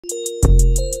And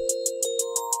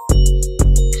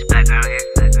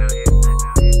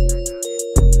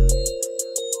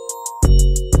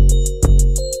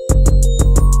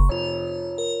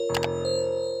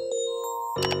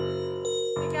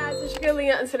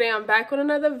today I'm back with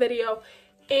another video,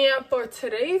 and for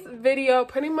today's video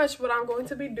pretty much what I'm going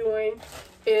to be doing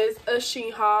is a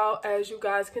Shein haul, as you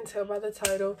guys can tell by the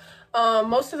title.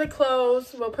 Most of the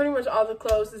clothes, well pretty much all the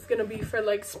clothes, is going to be for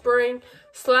like spring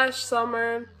 /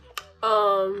 summer.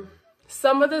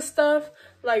 Some of the stuff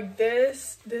like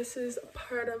this is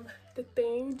part of the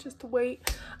thing, just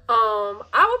wait.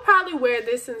 I would probably wear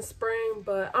this in spring,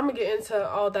 but I'm gonna get into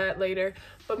all that later.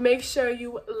 But make sure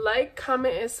you like,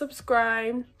 comment, and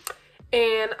subscribe.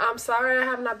 And I'm sorry I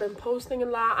have not been posting a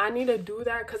lot. I need to do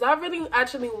that because I really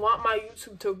actually want my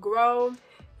YouTube to grow.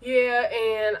 Yeah,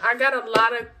 and I got a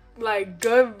lot of like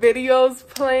good videos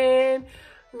planned,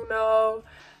 you know.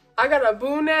 I got a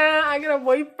boo now, I got a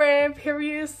boyfriend,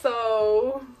 period.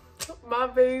 So my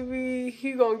baby,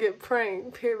 he gonna get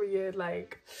pranked, period.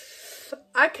 Like,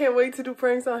 I can't wait to do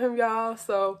pranks on him, y'all.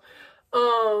 So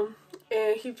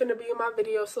and he finna be in my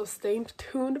video, so stay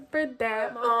tuned for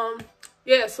that.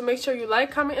 Yeah, so make sure you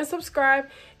like, comment, and subscribe,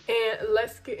 and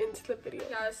let's get into the video,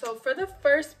 guys. So for the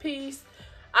first piece,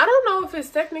 I don't know if it's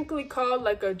technically called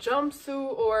like a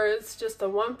jumpsuit or it's just a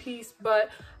one piece,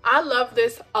 but I love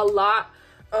this a lot.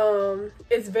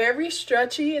 It's very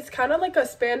stretchy. It's kind of like a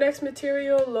spandex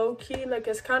material, low-key, like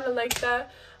it's kind of like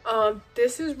that.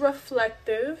 This is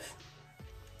reflective.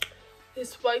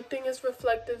 This white thing is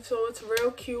reflective, so it's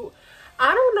real cute.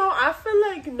 I don't know, I feel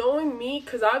like, knowing me,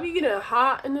 because I'll be getting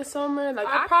hot in the summer, like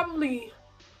I probably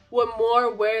would more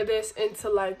wear this into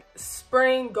like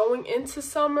spring going into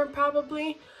summer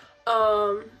probably.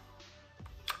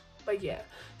 But yeah,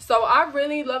 so I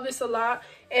really love this a lot.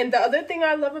 And the other thing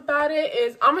I love about it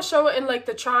is I'm gonna show it in like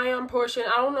the try on portion.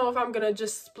 I don't know if I'm gonna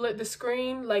just split the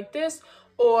screen like this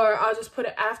or I'll just put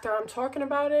it after I'm talking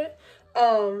about it.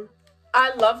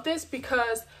 I love this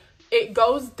because it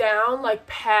goes down like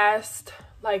past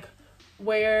like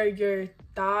where your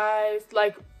thighs,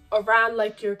 like around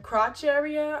like your crotch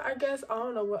area, I guess. I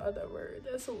don't know what other word,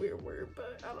 that's a weird word,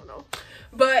 but I don't know.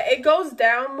 But it goes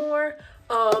down more.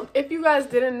 If you guys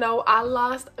didn't know, I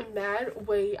lost mad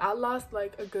weight. I lost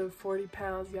like a good 40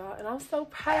 pounds, y'all, and I'm so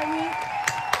proud of me,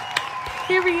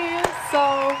 period.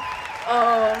 So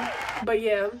but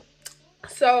yeah,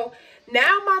 so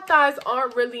now my thighs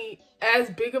aren't really as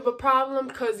big of a problem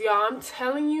because, y'all, I'm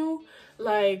telling you,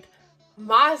 like,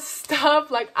 my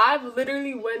stuff, like, I've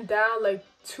literally went down like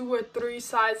 2 or 3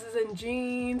 sizes in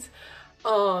jeans.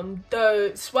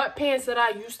 The sweatpants that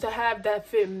I used to have that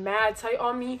fit mad tight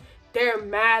on me, they're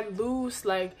mad loose.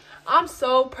 Like, I'm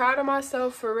so proud of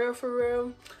myself, for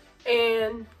real.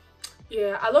 And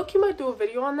yeah, I low-key might do a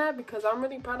video on that because I'm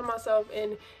really proud of myself.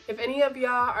 And if any of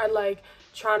y'all are like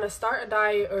trying to start a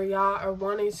diet, or y'all are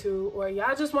wanting to, or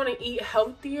y'all just want to eat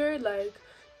healthier, like,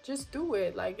 just do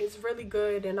it. Like, it's really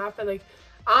good, and I feel like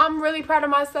I'm really proud of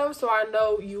myself, so I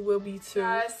know you will be too.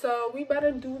 Guys, so we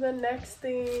better do the next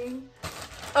thing.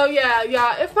 Oh yeah,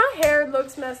 y'all, if my hair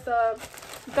looks messed up,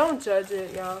 don't judge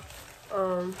it, y'all.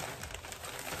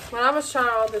 When I was trying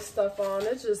all this stuff on,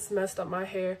 it just messed up my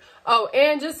hair. Oh,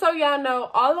 and just so y'all know,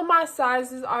 all of my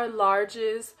sizes are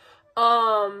larges.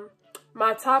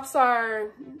 My tops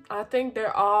are, I think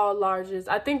they're all larges.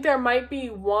 I think there might be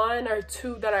 1 or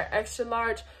 2 that are extra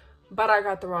large, but I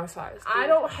got the wrong size. I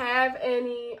don't have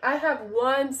any. I have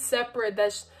one separate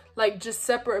that's like just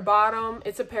separate bottom.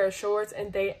 It's a pair of shorts,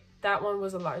 and that one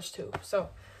was a large too. So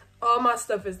all my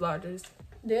stuff is larges.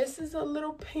 This is a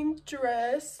little pink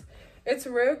dress. It's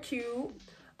real cute.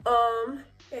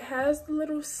 It has the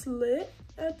little slit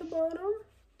at the bottom.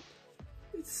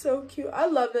 It's so cute. I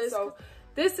love this. So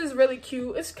this is really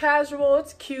cute. It's casual.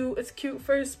 It's cute. It's cute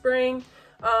for spring,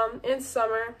 and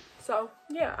summer. So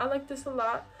yeah, I like this a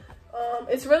lot.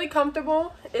 It's really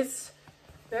comfortable. It's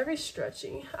very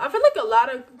stretchy. I feel like a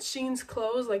lot of Shein's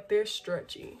clothes, like, they're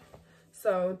stretchy.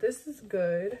 So this is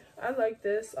good. I like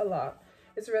this a lot.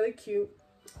 It's really cute.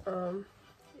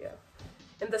 Yeah.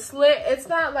 And the slit, it's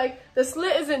not like, the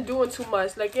slit isn't doing too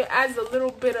much. Like, it adds a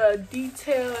little bit of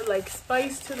detail, like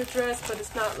spice to the dress, but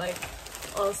it's not like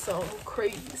on some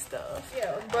crazy stuff.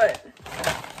 Yeah, but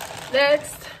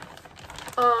next,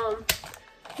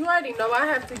 you already know I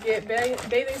have to get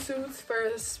bathing suits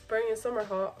for spring and summer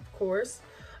haul, of course.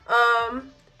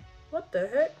 What the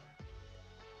heck?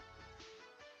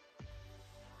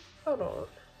 Hold on.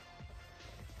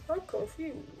 I'm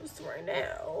confused right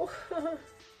now.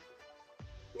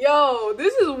 Yo,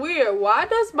 this is weird. Why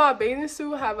does my bathing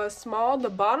suit have a small? The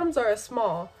bottoms are a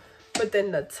small, but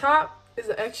then the top is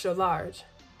an extra large.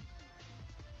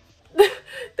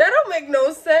 That don't make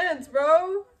no sense,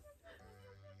 bro.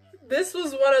 This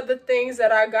was one of the things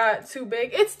that I got too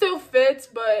big. It still fits,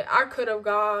 but I could have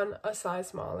gone a size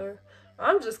smaller.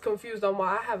 I'm just confused on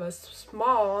why I have a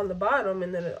small on the bottom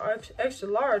and then an extra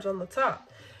large on the top.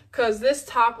 Because this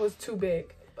top was too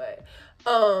big. But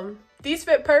these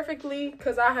fit perfectly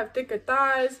because I have thicker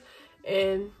thighs.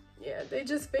 And yeah, they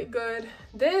just fit good.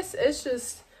 This is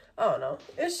just, I don't know.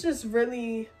 It's just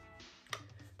really,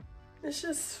 I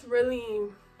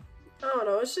don't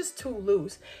know, it's just too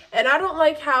loose. And I don't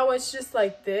like how it's just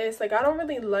like this. Like, I don't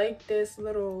really like this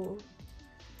little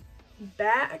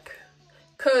back.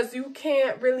 Because you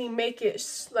can't really make it,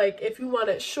 like, if you want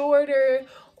it shorter.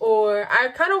 Or I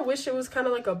kind of wish it was kind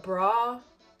of like a bra.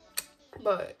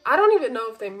 But I don't even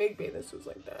know if they make bathing suits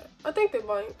like that. I think they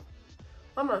might.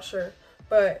 I'm not sure.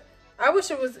 But I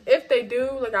wish it was, if they do,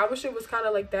 like, I wish it was kind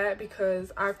of like that,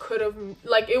 because I could have,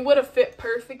 like, it would have fit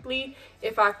perfectly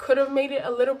if I could have made it a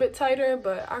little bit tighter,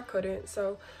 but I couldn't.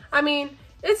 So, I mean,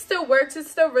 it still works. It's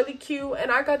still really cute,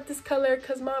 and I got this color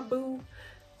because my boo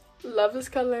love this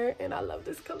color, and I love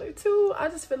this color too. I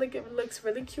just feel like it looks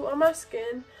really cute on my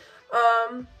skin.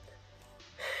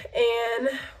 And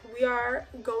we are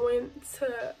going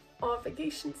on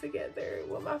vacation together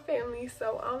with my family,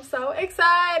 so I'm so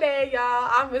excited, y'all.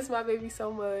 I miss my baby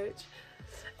so much.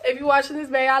 If you're watching this,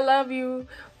 babe, I love you.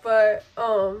 But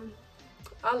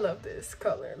I love this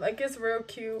color. Like, it's real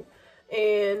cute,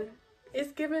 and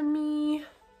it's giving me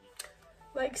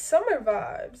like summer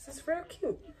vibes. It's real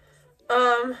cute.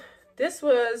 This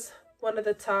was one of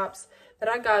the tops that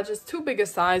I got just too big a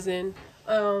size in.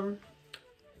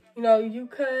 You know, you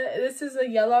could, this is a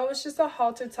yellow, it's just a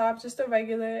halter top, just a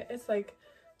regular. It's like,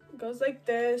 it goes like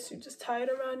this. You just tie it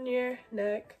around your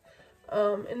neck.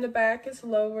 In the back it's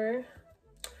lower.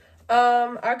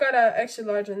 I got an extra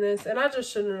large in this, and I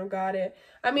just shouldn't have got it.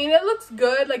 I mean, it looks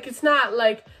good. Like, it's not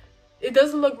like, it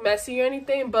doesn't look messy or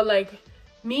anything, but like,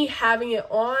 me having it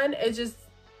on, it just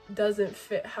doesn't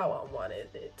fit how I wanted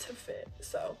it to fit.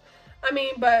 So, I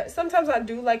mean, but sometimes I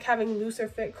do like having looser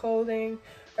fit clothing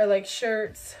or like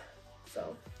shirts.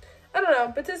 So, I don't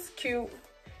know, but this is cute.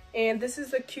 And this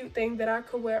is a cute thing that I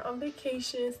could wear on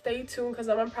vacation. Stay tuned, because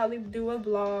I'm gonna probably do a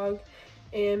vlog.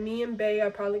 And me and Bae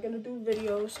are probably gonna do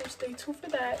videos, so stay tuned for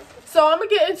that. So I'm gonna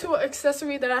get into an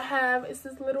accessory that I have. It's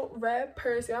this little red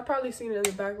purse. Y'all probably seen it in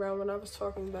the background when I was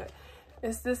talking, but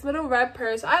it's this little red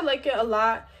purse. I like it a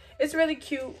lot. It's really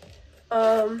cute.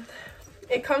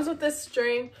 It comes with this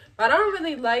string, but I don't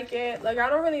really like it. Like, I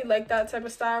don't really like that type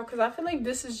of style, because I feel like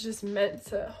this is just meant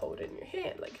to hold in your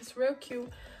hand. Like, it's real cute.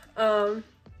 I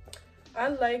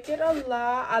like it a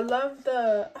lot. I love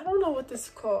the, I don't know what this is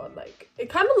called. Like, it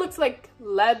kind of looks like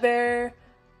leather.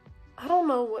 I don't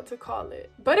know what to call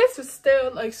it, but it's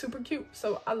still like super cute.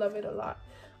 So I love it a lot.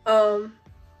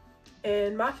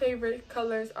 And my favorite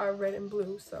colors are red and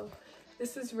blue. So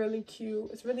this is really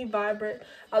cute. It's really vibrant.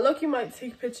 I look, you might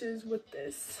take pictures with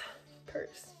this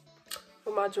purse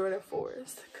with my Jordan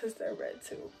 4s, because they're red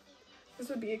too. This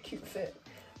would be a cute fit.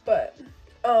 But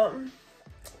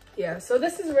yeah, so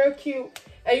this is real cute,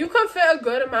 and you can fit a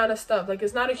good amount of stuff. Like,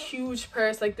 it's not a huge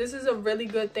purse. Like, this is a really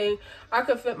good thing. I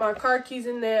could fit my car keys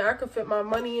in there. I could fit my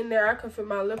money in there. I could fit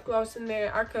my lip gloss in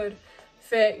there. I could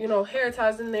fit, you know, hair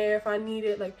ties in there if I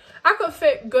needed. Like, I could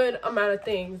fit good amount of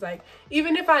things. Like,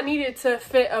 even if I needed to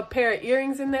fit a pair of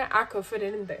earrings in there, I could fit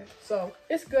it in there. So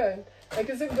it's good. Like,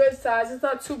 it's a good size. It's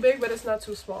not too big, but it's not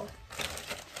too small.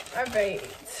 All right,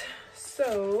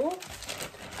 so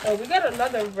we got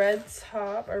another red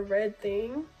top, a red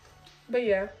thing. But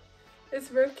yeah,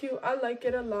 it's real cute. I like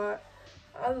it a lot.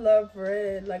 I love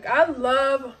red. Like, I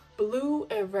love blue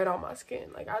and red on my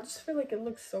skin. Like, I just feel like it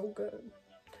looks so good.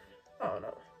 I don't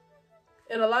know.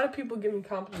 And a lot of people give me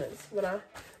compliments when I,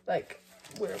 like,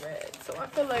 wear red. So I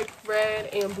feel like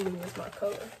red and blue is my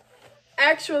color.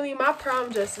 Actually, my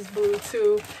prom dress is blue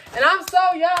too. And I'm so,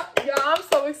 y'all, I'm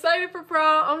so excited for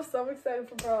prom. I'm so excited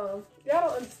for prom. Y'all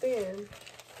don't understand.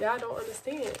 Y'all don't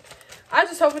understand. I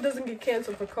just hope it doesn't get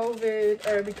canceled for COVID,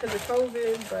 or because of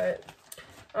COVID, but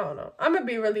I don't know. I'm gonna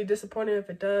be really disappointed if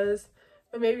it does.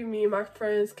 But maybe me and my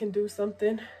friends can do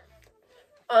something.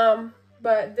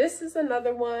 But this is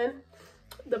another one.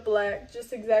 The black,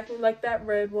 just exactly like that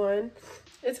red one.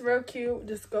 It's real cute.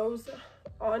 Just goes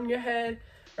on your head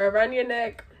or around your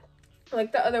neck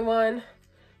like the other one.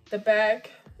 The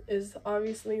back is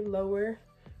obviously lower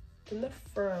than the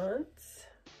front.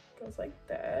 Goes like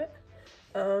that.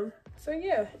 So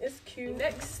yeah, it's cute.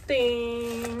 Next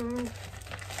thing,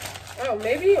 oh,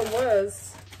 maybe it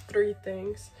was 3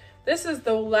 things. This is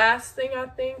the last thing I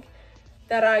think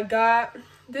that I got.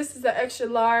 This is the extra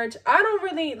large. I don't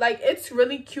really like, it's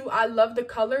really cute. I love the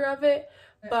color of it,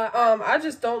 but I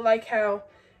just don't like how,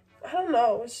 I don't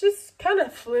know, it's just kind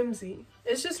of flimsy.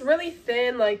 It's just really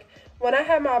thin. Like when I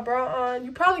had my bra on,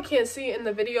 you probably can't see it in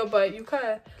the video, but you kind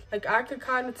of, like, I could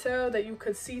kind of tell that you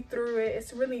could see through it.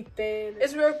 It's really thin.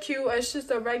 It's real cute. It's just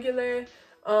a regular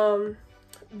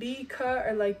B cut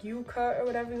or like U cut or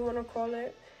whatever you want to call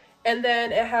it. And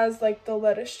then it has like the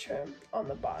lettuce trim on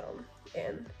the bottom.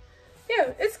 And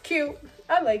yeah, it's cute.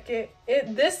 I like it.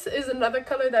 This is another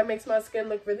color that makes my skin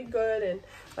look really good and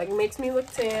like makes me look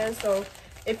tan. So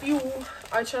if you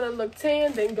are trying to look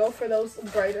tan, then go for those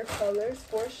brighter colors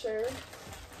for sure.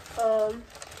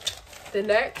 The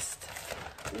next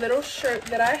little shirt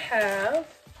that I have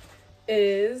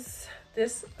is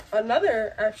this,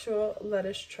 another actual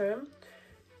lettuce trim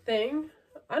thing.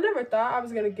 I never thought I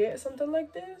was gonna get something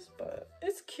like this, but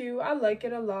it's cute. I like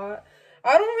it a lot.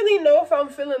 I don't really know if I'm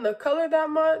feeling the color that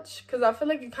much because I feel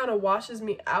like it kind of washes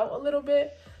me out a little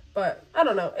bit, but I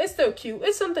don't know. It's still cute.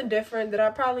 It's something different that I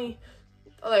probably,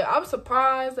 like, I'm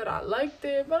surprised that I liked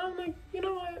it, but I'm like, you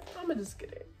know what? I'm gonna just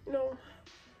get it. You know,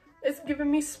 it's giving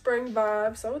me spring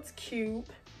vibes, so it's cute.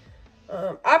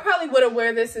 I probably wouldn't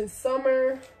wear this in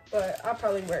summer, but I'll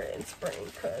probably wear it in spring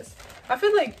because I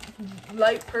feel like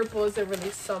light purple isn't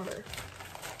really summer.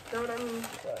 You know what I mean?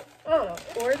 But I don't know.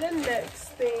 For the next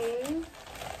thing,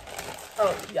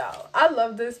 oh y'all, I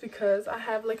love this because I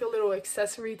have like a little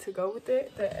accessory to go with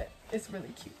it that is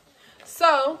really cute.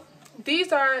 So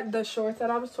these are the shorts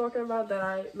that I was talking about that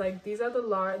I like. These are the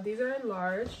large. These are in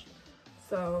large,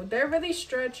 so they're really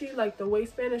stretchy. Like the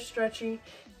waistband is stretchy.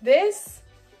 This,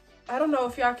 I don't know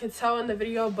if y'all can tell in the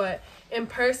video, but in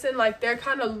person, like, they're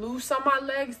kind of loose on my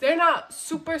legs. They're not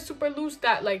super loose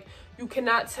that like you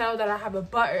cannot tell that I have a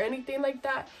butt or anything like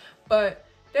that, but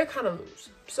they're kind of loose.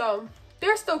 So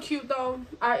they're still cute though.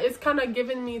 It's kind of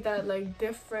giving me that like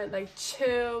different, like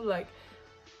chill, like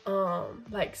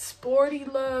sporty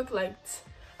look. Like,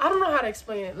 I don't know how to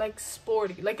explain it. Like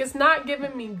sporty. Like, it's not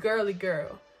giving me girly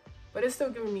girl, but it's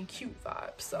still giving me cute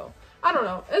vibes. So I don't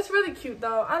know. It's really cute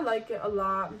though. I like it a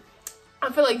lot.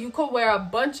 I feel like you could wear a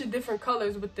bunch of different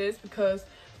colors with this because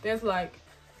there's like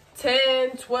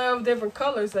 10, 12 different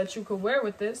colors that you could wear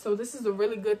with this. So this is a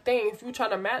really good thing. If you're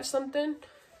trying to match something,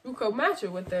 you could match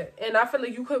it with it. And I feel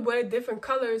like you could wear different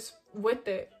colors with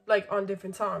it, like on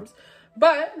different times.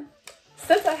 But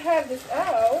since I have this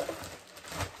out,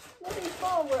 let me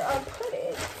find where I put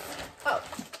it. Oh,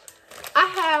 I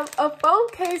have a phone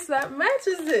case that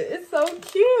matches it. It's so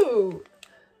cute.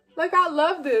 Like, I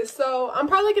love this. So I'm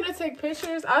probably gonna take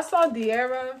pictures. I saw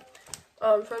Diera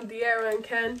from Diera and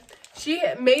Ken. She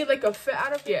made like a fit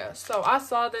out of, yeah. So I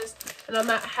saw this and I'm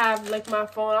gonna have like my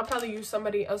phone. I'll probably use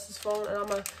somebody else's phone and I'm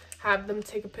gonna have them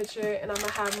take a picture, and I'm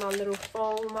gonna have my little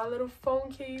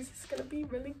phone case. It's gonna be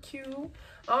really cute.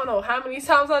 I don't know how many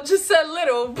times I just said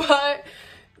little, but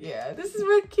yeah, this is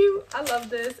really cute. I love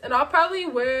this. And I'll probably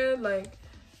wear like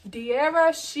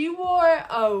Diera. She wore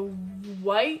a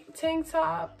white tank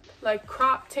top, like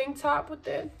crop tank top with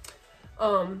it.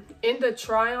 In the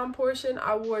try on portion,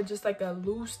 I wore just like a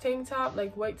loose tank top,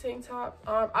 like white tank top.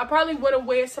 I probably wouldn't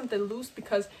wear something loose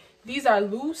because these are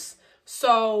loose.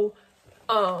 So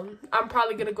I'm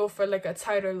probably gonna go for like a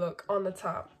tighter look on the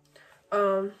top.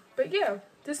 But yeah,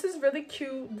 this is really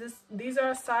cute. These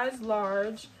are a size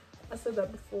large. I said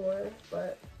that before,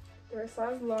 but they're a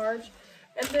size large.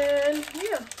 And then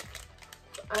yeah,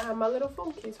 I have my little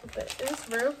phone case with it. It's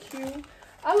real cute.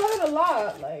 I love it a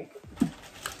lot. Like,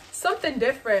 something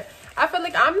different. I feel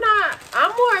like I'm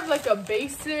more of like a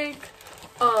basic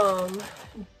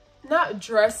not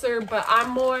dresser, but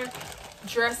I'm more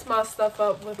dress my stuff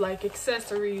up with like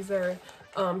accessories or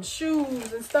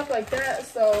shoes and stuff like that.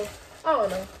 So I don't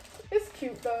know, it's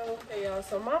cute though. Okay y'all,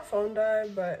 so my phone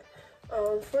died, but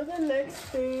for the next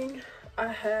thing I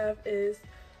have is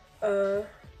a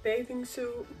bathing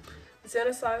suit. It's in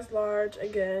a size large.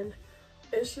 Again,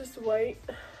 it's just white.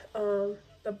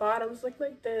 The bottoms look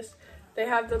like this. They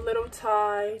have the little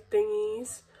tie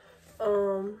thingies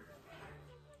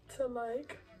to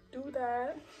like do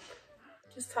that.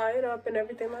 Just tie it up and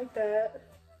everything like that.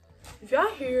 If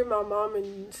y'all hear my mom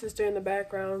and sister in the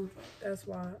background, that's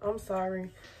why. I'm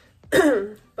sorry.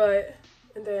 But,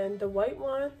 and then the white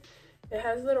one, it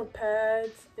has little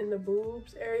pads in the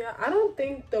boobs area. I don't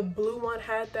think the blue one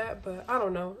had that, but I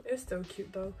don't know. It's still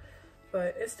cute though.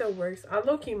 But it still works. I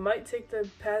low-key might take the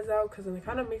pads out because it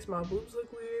kind of makes my boobs look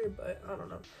weird, but I don't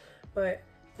know. But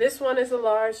this one is a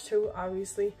large too,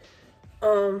 obviously.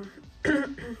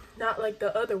 Not like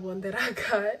the other one that I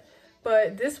got,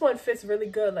 but this one fits really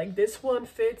good. Like, this one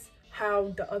fits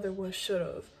how the other one should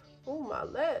have Oh, my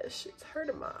lash, it's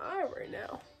hurting my eye right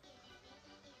now.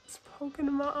 It's poking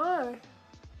in my eye.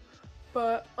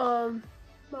 But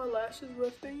my lash is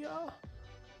lifting, y'all.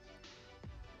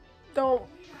 Don't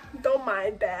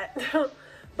mind that.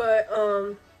 But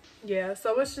yeah,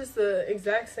 so it's just the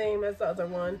exact same as the other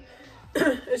one.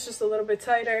 It's just a little bit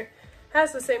tighter.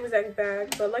 Has the same exact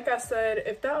bag, but like I said,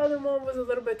 if that other one was a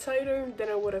little bit tighter, then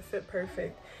it would have fit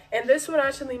perfect. And this one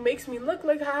actually makes me look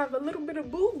like I have a little bit of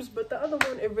boobs, but the other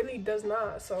one, it really does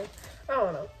not. So I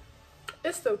don't know.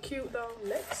 It's still cute though.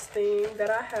 Next thing that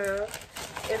I have,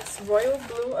 it's royal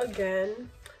blue again.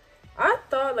 I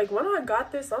thought, like, when I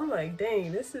got this, I'm like,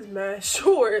 dang, this is mad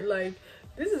short. Like,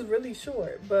 this is really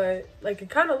short, but like, it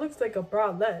kind of looks like a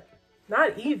bralette.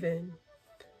 Not even.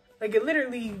 Like, it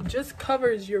literally just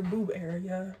covers your boob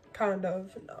area, kind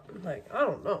of. No, like, I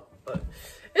don't know, but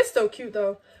it's still cute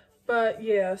though. But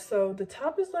yeah, so the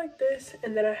top is like this,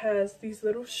 and then it has these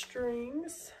little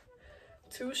strings,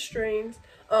 2 strings.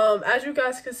 As you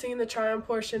guys could see in the try-on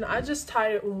portion, I just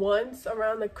tied it once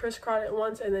around, the crisscrossed it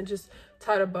once, and then just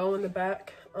tied a bow in the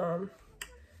back.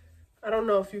 I don't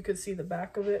know if you could see the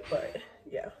back of it, but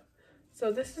yeah.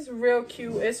 So this is real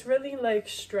cute. It's really like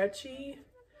stretchy,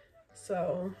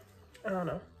 so I don't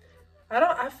know.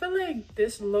 I feel like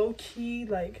this low-key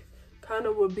like kind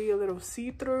of would be a little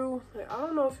see-through. Like, I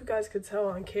don't know if you guys could tell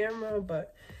on camera,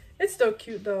 but it's still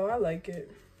cute though. I like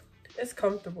it. It's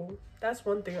comfortable. That's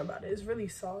one thing about it. It's really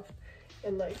soft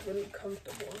and like really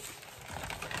comfortable.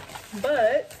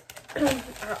 But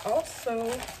I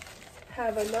also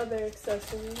have another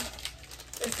accessory.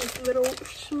 It's this little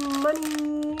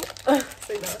money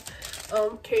say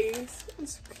that case.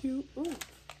 It's cute. Ooh,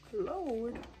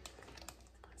 Lord.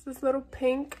 It's this little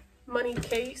pink money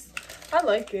case. I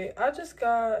like it. I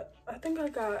think I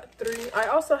got 3. I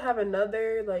also have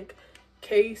another like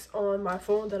case on my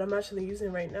phone that I'm actually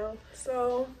using right now.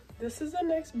 So this is the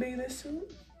next bathing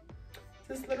suit.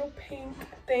 This little pink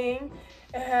thing.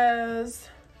 It has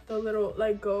the little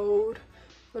like gold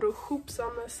little hoops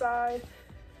on the side.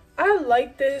 I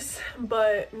like this,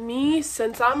 but me,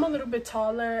 since I'm a little bit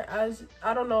taller, as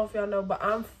I don't know if y'all know, but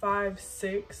I'm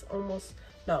 5'6", almost,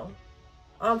 no,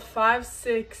 I'm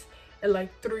 5'6" and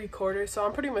like 3/4, so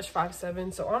I'm pretty much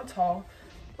 5'7", so I'm tall.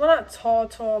 Well, not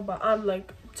tall, but I'm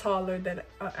like taller than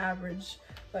an average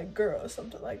like girl or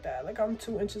something like that. Like, I'm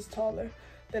 2 inches taller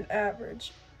than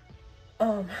average,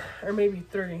 or maybe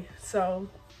 3. So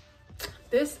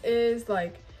this is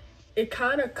like, it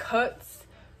kind of cuts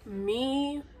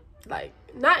me like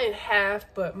not in half,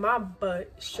 but my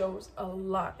butt shows a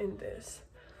lot in this,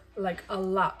 like a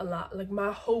lot. Like,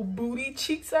 my whole booty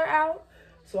cheeks are out,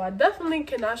 so I definitely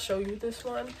cannot show you this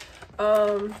one.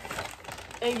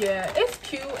 And yeah, it's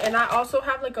cute, and I also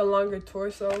have like a longer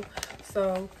torso,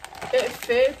 so it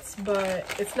fits, but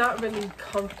it's not really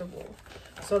comfortable.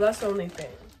 So that's the only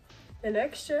thing. The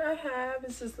next shirt I have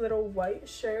is this little white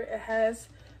shirt. It has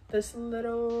this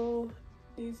little,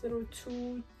 these little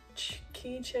 2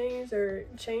 keychains or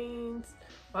chains.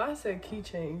 Well, I said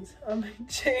keychains. I mean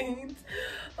chains.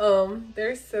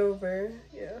 They're silver.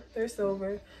 Yeah, they're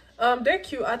silver. They're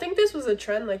cute. I think this was a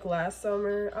trend like last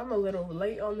summer. I'm a little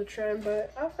late on the trend,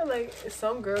 but I feel like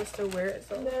some girls still wear it.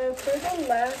 So then for the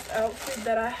last outfit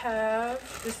that I have,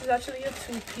 this is actually a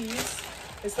 2-piece.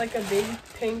 It's like a baby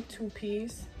pink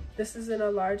 2-piece. This is in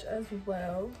a large as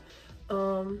well.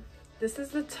 This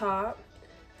is the top.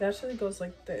 It actually goes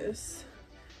like this.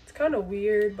 It's kind of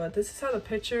weird, but this is how the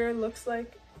picture looks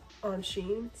like on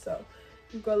Shein. So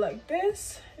you go like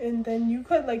this, and then you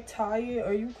could like tie it,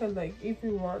 or you could like, if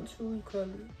you want to, you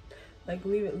could like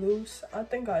leave it loose. I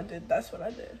think I did. That's what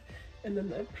I did. And then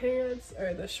the pants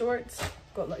or the shorts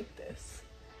go like this.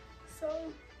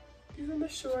 So these are the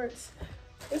shorts.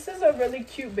 This is a really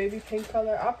cute baby pink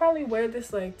color. I'll probably wear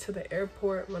this like to the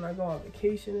airport when I go on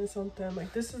vacation or something.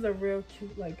 Like, this is a real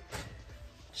cute, like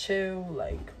chill,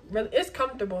 like really, it's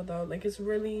comfortable though. Like, it's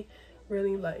really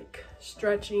like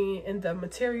stretchy, and the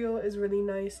material is really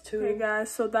nice too. Okay guys,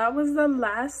 so that was the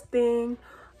last thing.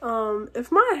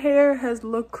 If my hair has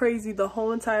looked crazy the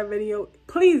whole entire video,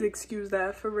 please excuse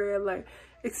that, for real. Like,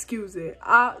 excuse it.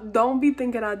 I don't be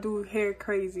thinking I do hair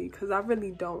crazy, because I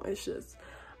really don't. It's just,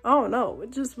 I don't know,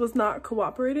 it just was not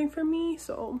cooperating for me,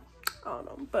 so I don't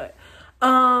know. But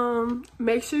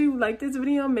make sure you like this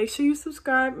video, make sure you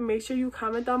subscribe, make sure you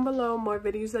comment down below more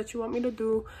videos that you want me to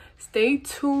do. Stay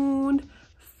tuned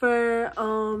for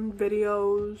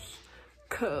videos,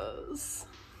 cause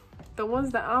the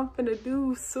ones that I'm finna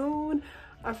do soon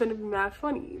are finna be mad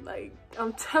funny. Like,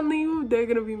 I'm telling you, they're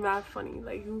gonna be mad funny.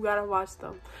 Like, you gotta watch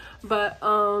them. But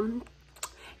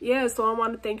yeah, so I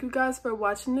want to thank you guys for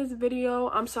watching this video.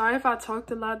 I'm sorry if I talked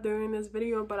a lot during this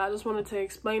video, but I just wanted to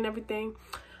explain everything.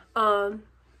 But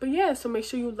yeah, so make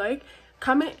sure you like,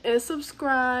 comment, and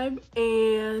subscribe,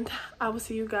 and I will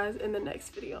see you guys in the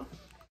next video.